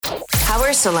How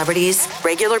are celebrities,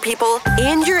 regular people,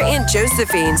 and your Aunt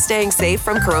Josephine staying safe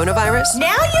from coronavirus? Now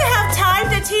you have time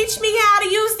to teach me how to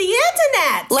use the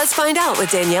internet. Let's find out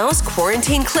with Danielle's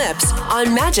Quarantine Clips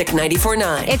on Magic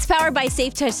 94.9. It's powered by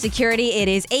Safe Touch Security. It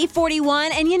is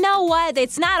 8:41, and you know what?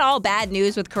 It's not all bad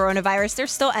news with coronavirus.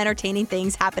 There's still entertaining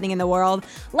things happening in the world.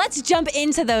 Let's jump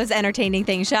into those entertaining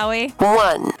things, shall we?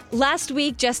 1. Last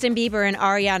week, Justin Bieber and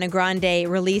Ariana Grande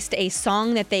released a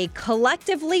song that they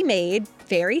collectively made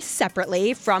very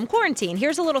separately from quarantine.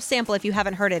 Here's a little sample if you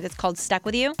haven't heard it. It's called Stuck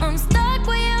With You. I'm stuck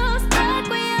with you, stuck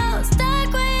with you,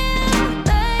 stuck with you,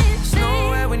 babe.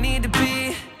 Nowhere we need to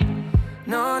be.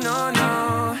 No, no,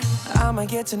 no. I'ma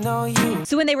get to know you.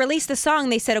 So when they released the song,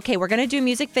 they said, okay, we're going to do a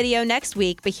music video next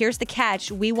week, but here's the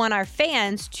catch. We want our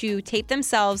fans to tape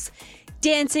themselves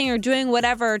dancing or doing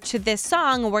whatever to this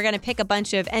song. We're going to pick a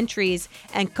bunch of entries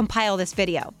and compile this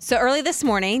video. So early this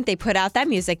morning, they put out that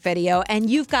music video, and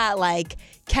you've got like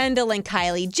Kendall and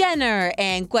Kylie Jenner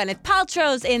and Gwyneth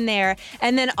Paltrow's in there,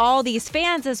 and then all these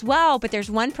fans as well. But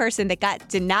there's one person that got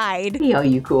denied. Hey, all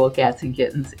you cool cats and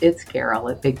kittens. It's Carole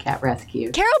at Big Cat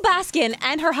Rescue. Carole Baskin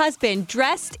and her husband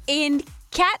dressed in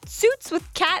cat suits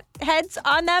with cat heads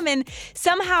on them, and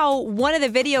somehow one of the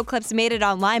video clips made it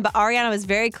online, but Ariana was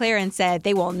very clear and said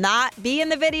they will not be in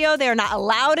the video. They are not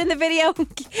allowed in the video.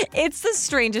 It's the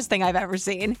strangest thing I've ever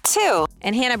seen. 2.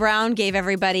 And Hannah Brown gave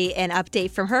everybody an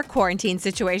update from her quarantine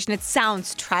situation. It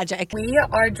sounds tragic. We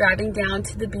are driving down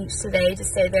to the beach today to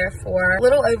stay there for a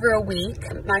little over a week.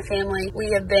 My family,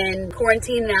 we have been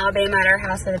quarantined in Alabama at our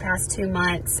house for the past 2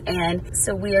 months, and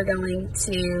so we are going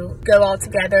to go all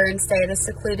together and stay at a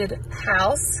secluded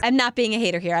house. I'm not being a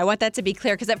hater here. I want that to be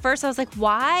clear, because at first I was like,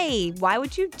 why? Why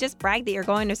would you just brag that you're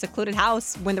going to a secluded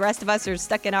house when the rest of us are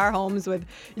stuck in our homes with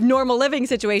normal living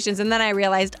situations? And then I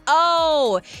realized,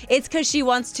 oh, it's because she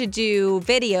wants to do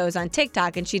videos on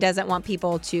TikTok and she doesn't want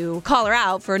people to call her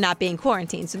out for not being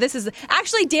quarantined. So this is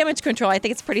actually damage control. I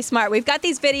think it's pretty smart. We've got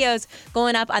these videos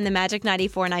going up on the Magic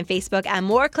 94.9 Facebook, and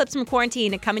more clips from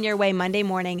quarantine coming your way Monday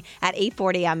morning at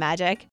 8:40 on Magic.